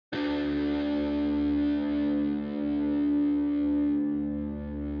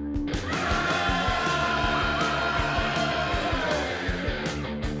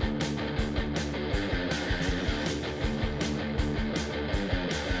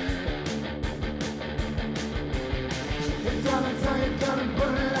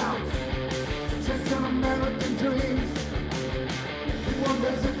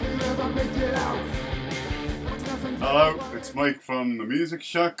Hello, it's Mike from the Music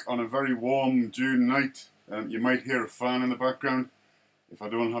Shack on a very warm June night. You might hear a fan in the background. If I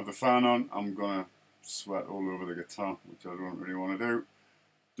don't have the fan on, I'm going to sweat all over the guitar, which I don't really want to do.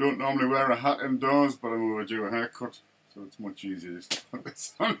 Don't normally wear a hat indoors, but I'm overdue a haircut, so it's much easier just to put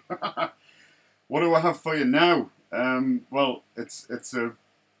this on. What do I have for you now? Well, it's a...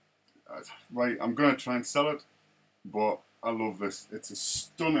 Right, I'm going to try and sell it, but I love this. It's a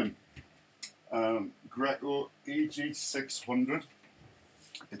stunning Greco EG600.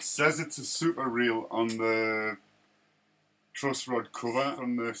 It says it's a super reel on the truss rod cover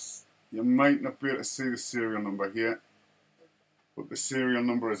from this. You might not be able to see the serial number here, but the serial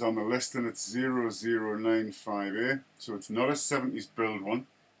number is on the list and it's 0095A, so it's not a 70s build one.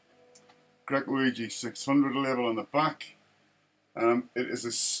 Greco EG600 label on the back. It is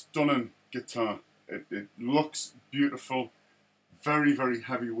a stunning guitar. It looks beautiful, very, very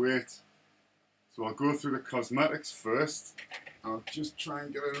heavyweight. So I'll go through the cosmetics first. I'll just try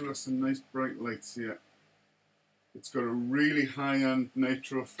and get it under some nice bright lights here. It's got a really high-end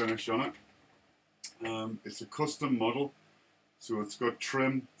nitro finish on it. It's a custom model, so it's got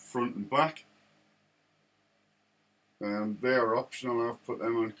trim front and back. They are optional. I've put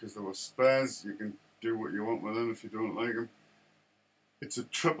them on because they were spares. You can do what you want with them if you don't like them. It's a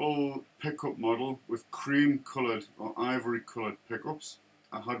triple pickup model with cream-coloured or ivory-coloured pickups.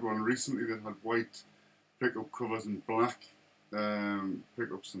 I had one recently that had white pickup covers and black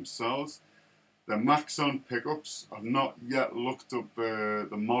pickups themselves. They're Maxon pickups. I've not yet looked up the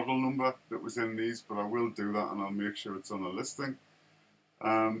model number that was in these, but I will do that and I'll make sure it's on the listing.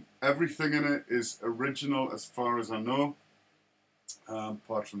 Everything in it is original as far as I know,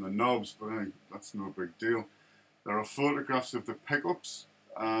 apart from the knobs, but hey, that's no big deal. There are photographs of the pickups.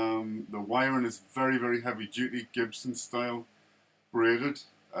 The wiring is very, very heavy duty, Gibson style, braided.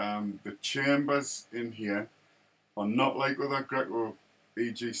 The chambers in here are not like other Greco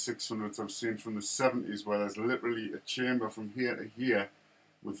EG600s I've seen from the 70s, where there's literally a chamber from here to here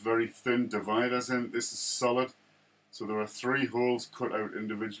with very thin dividers in it. This is solid, so there are 3 holes cut out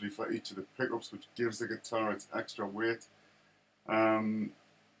individually for each of the pickups, which gives the guitar its extra weight.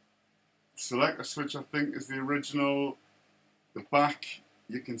 Selector switch, I think, is the original. The back,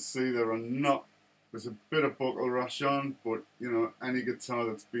 you can see there's a bit of buckle rash on, but you know, any guitar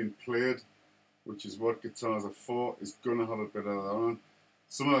that's been played, which is what guitars are for, is going to have a bit of that on.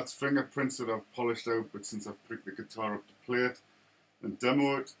 Some of that's fingerprints that I've polished out, but since I've picked the guitar up to play it and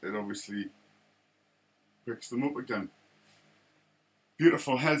demo it, it obviously picks them up again.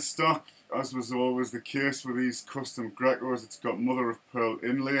 Beautiful headstock, as was always the case with these custom Grecos. It's got mother of pearl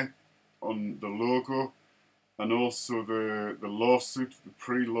inlay on the logo, and also the lawsuit, the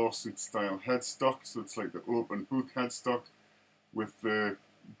pre-lawsuit style headstock. So it's like the open book headstock with the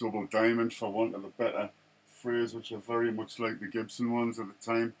double diamond, for want of a better phrase, which are very much like the Gibson ones at the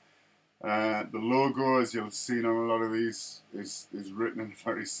time. The logo, as you'll see on a lot of these, is written in a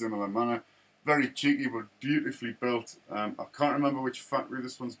very similar manner. Very cheeky but beautifully built. I can't remember which factory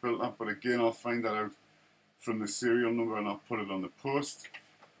this one's built at, but again I'll find that out from the serial number and I'll put it on the post.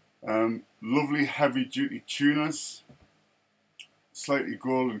 Lovely heavy duty tuners, slightly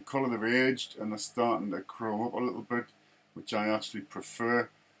golden colour. They've aged and they're starting to chrome up a little bit, which I actually prefer.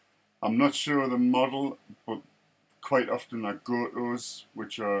 I'm not sure of the model, but quite often I go to those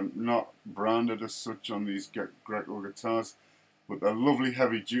which are not branded as such on these Greco guitars, but they're lovely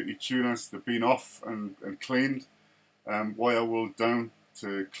heavy duty tuners. They've been off and cleaned, wire wool down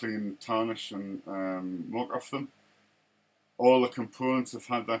to clean tarnish and muck off them. All the components have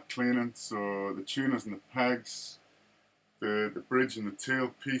had that cleaning, so the tuners and the pegs, the bridge and the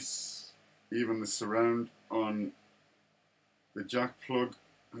tailpiece, even the surround on the jack plug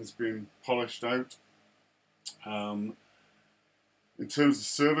has been polished out. In terms of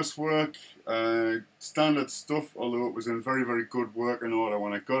service work, standard stuff, although it was in very, very good working order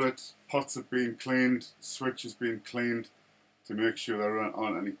when I got it. Pots have been cleaned, switch has been cleaned to make sure there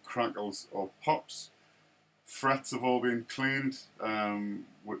aren't any crackles or pops. Frets have all been cleaned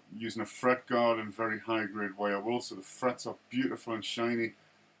using a fret guard and very high grade wire wool, so the frets are beautiful and shiny.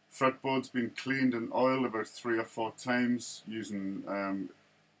 Fretboard's been cleaned and oiled about 3 or 4 times using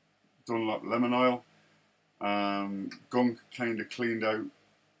Dunlop lemon oil. Gunk kind of cleaned out.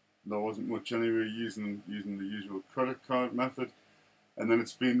 There wasn't much anyway, using the usual credit card method. And then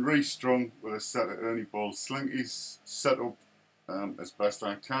it's been restrung with a set of Ernie Ball slinkies, set up as best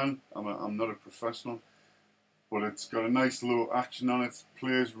I can. I'm not a professional, but it's got a nice low action on it.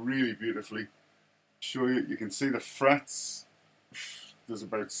 Plays really beautifully. Show you can see the frets. There's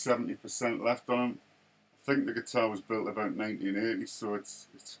about 70% left on them. I think the guitar was built about 1980, so it's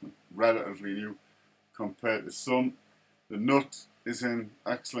relatively new compared to some. The nut is in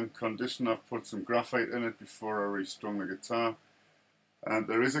excellent condition. I've put some graphite in it before I restrung the guitar. And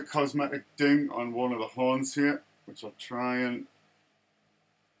there is a cosmetic ding on one of the horns here, which I'll try and...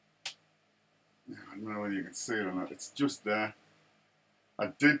 I don't know whether you can see it or not. It's just there.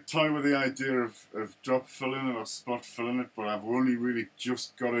 I did toy with the idea of drop filling it or spot filling it, but I've only really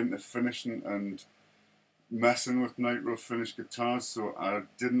just got into finishing and messing with nitro finish guitars, so I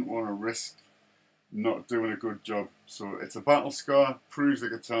didn't want to risk not doing a good job. So it's a battle scar, proves the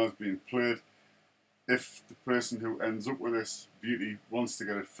guitar's being played. If the person who ends up with this beauty wants to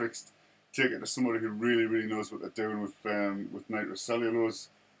get it fixed, take it to somebody who really knows what they're doing with nitrocellulose,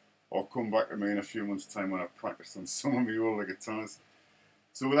 or come back to me in a few months' time when I've practiced on some of my older guitars.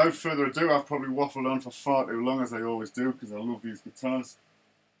 So without further ado, I've probably waffled on for far too long, as I always do, because I love these guitars.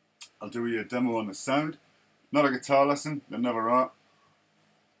 I'll do you a demo on the sound. Not a guitar lesson, they never are.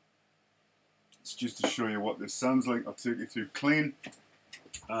 It's just to show you what this sounds like. I'll take you through clean,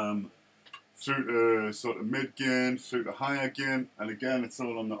 through to sort of mid gain, through to higher gain, and again it's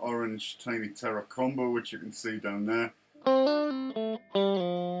all on the orange Tiny Terror combo, which you can see down there.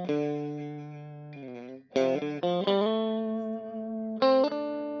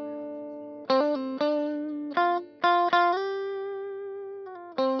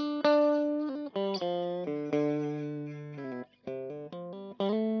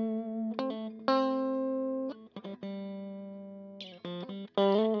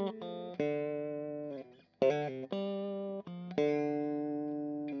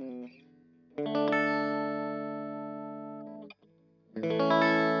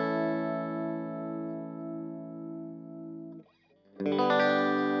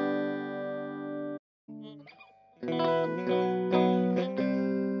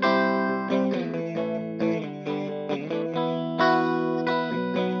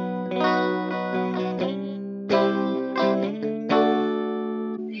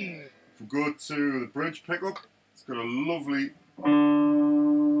 If we go to the bridge pickup, it's got a lovely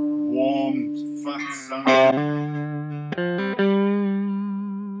warm, fat sound.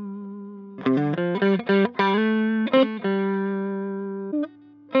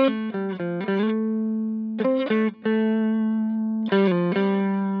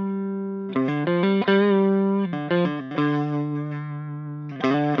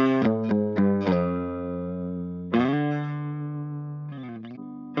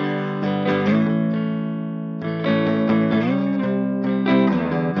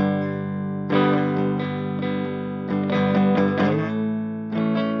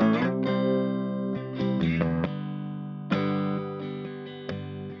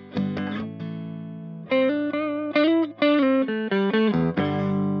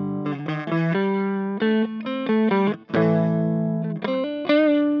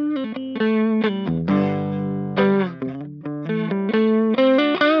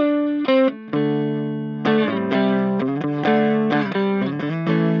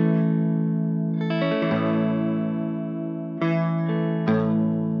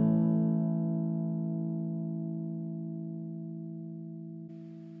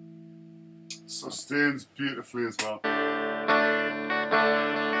 Sustains beautifully as well.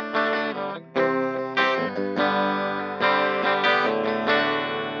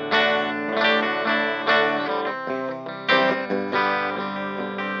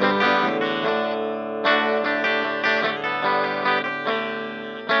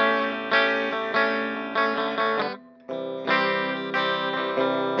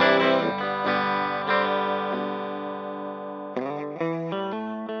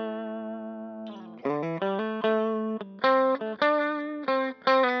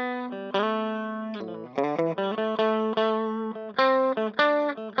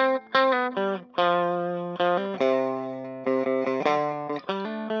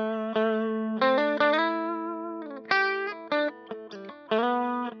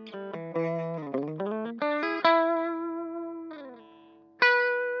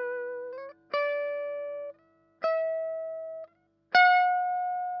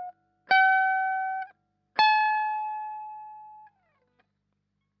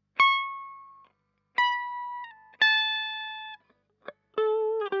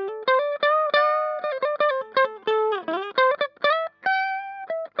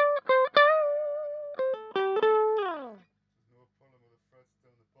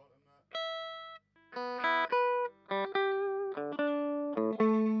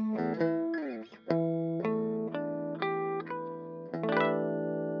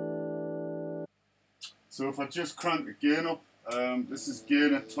 So if I just crank the gain up, this is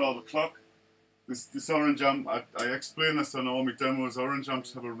gain at 12 o'clock. This orange amp, I explain this on all my demos. Orange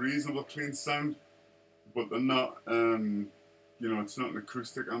amps have a reasonable clean sound, but they're not. You know, it's not an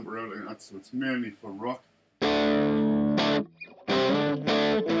acoustic amp or anything like that. So it's mainly for rock.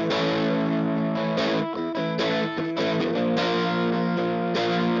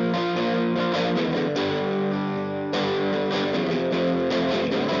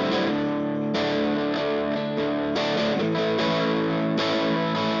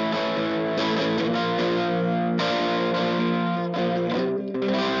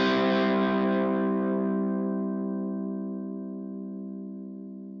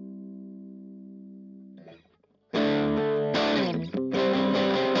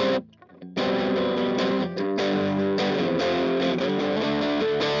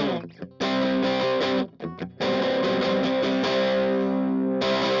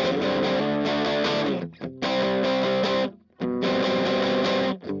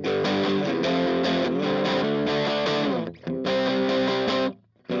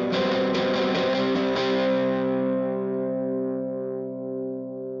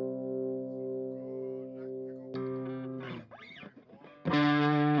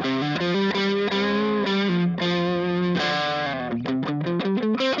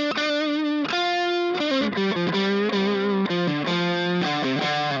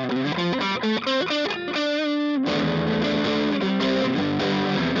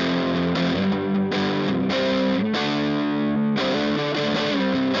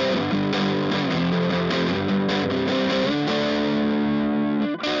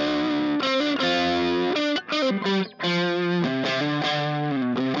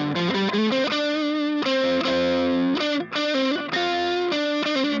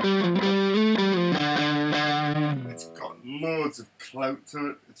 Loads of clout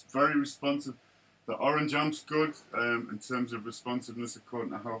to it. It's very responsive. The orange amp's good in terms of responsiveness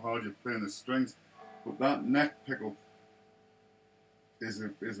according to how hard you're playing the strings, but that neck pickup is a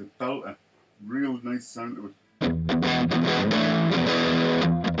belter. Real nice sound to it.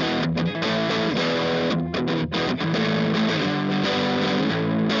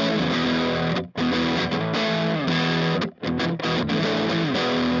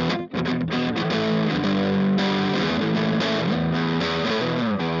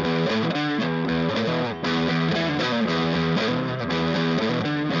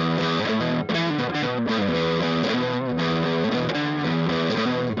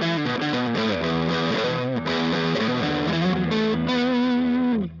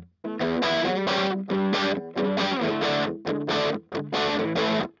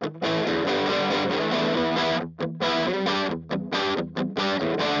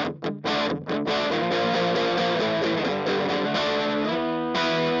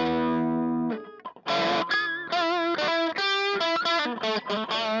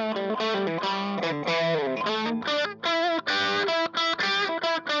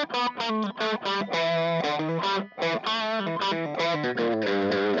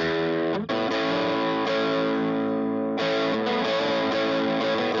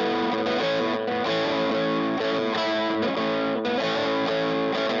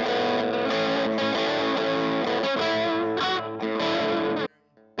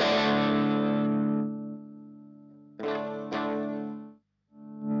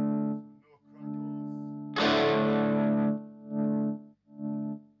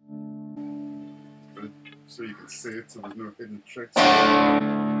 So you can see it, so there's no hidden tricks.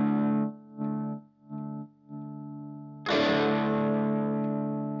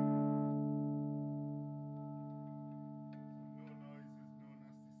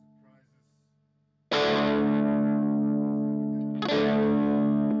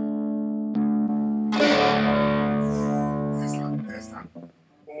 There's that.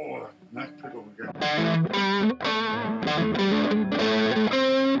 Oh, that neck pickup again.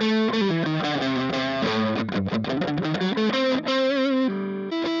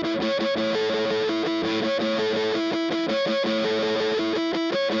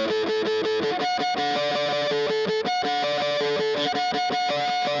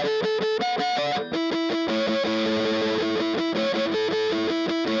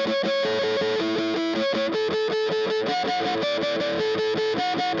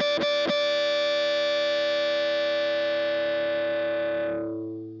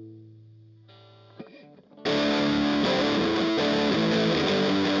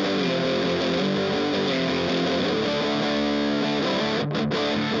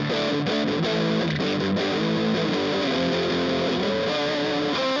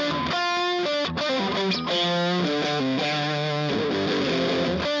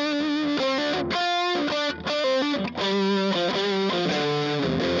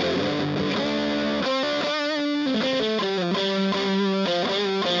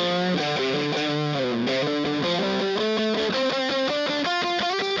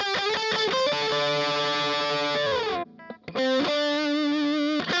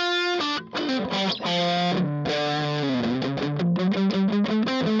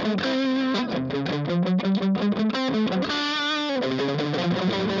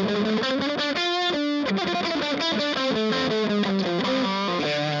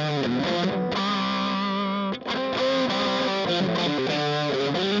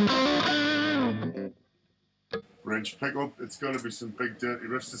 Bridge pickup, it's got to be some big dirty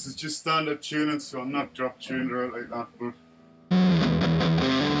riffs. This is just standard tuning, so I'm not drop tuned or out like that, but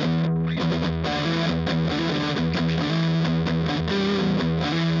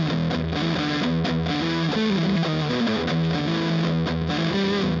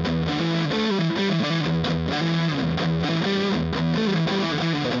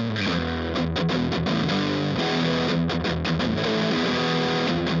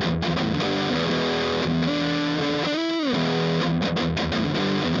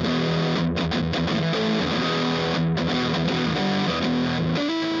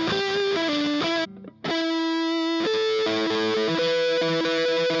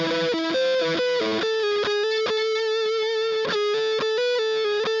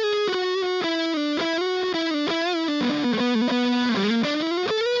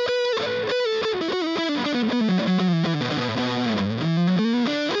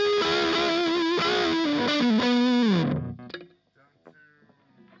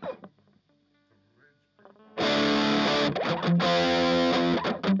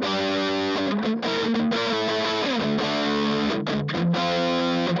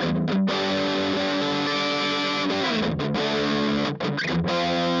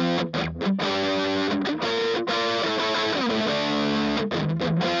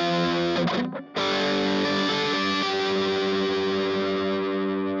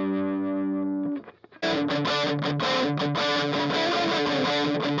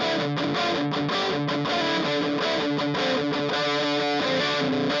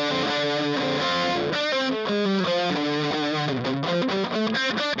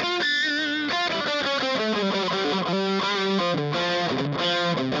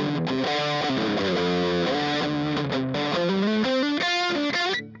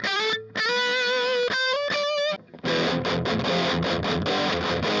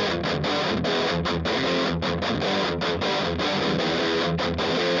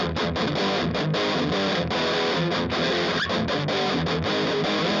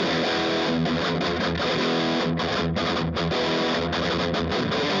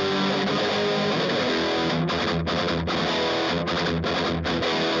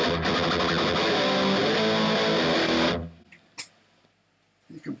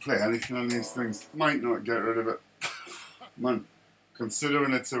you can play anything on these things. Might not get rid of it. Man,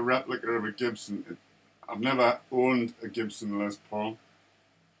 considering it's a replica of a Gibson, I've never owned a Gibson Les Paul,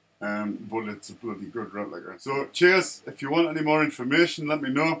 but it's a bloody good replica. So cheers, if you want any more information let me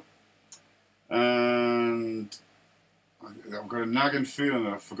know, and I've got a nagging feeling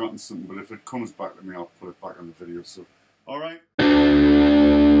that I've forgotten something, but if it comes back to me I'll put it back on the video. So alright.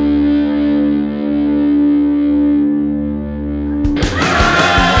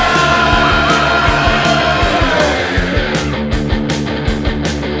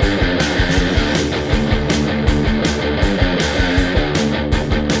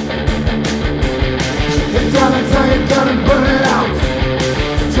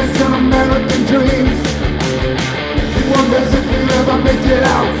 Wonders if we'll ever make it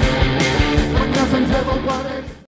out. But nothing's ever what it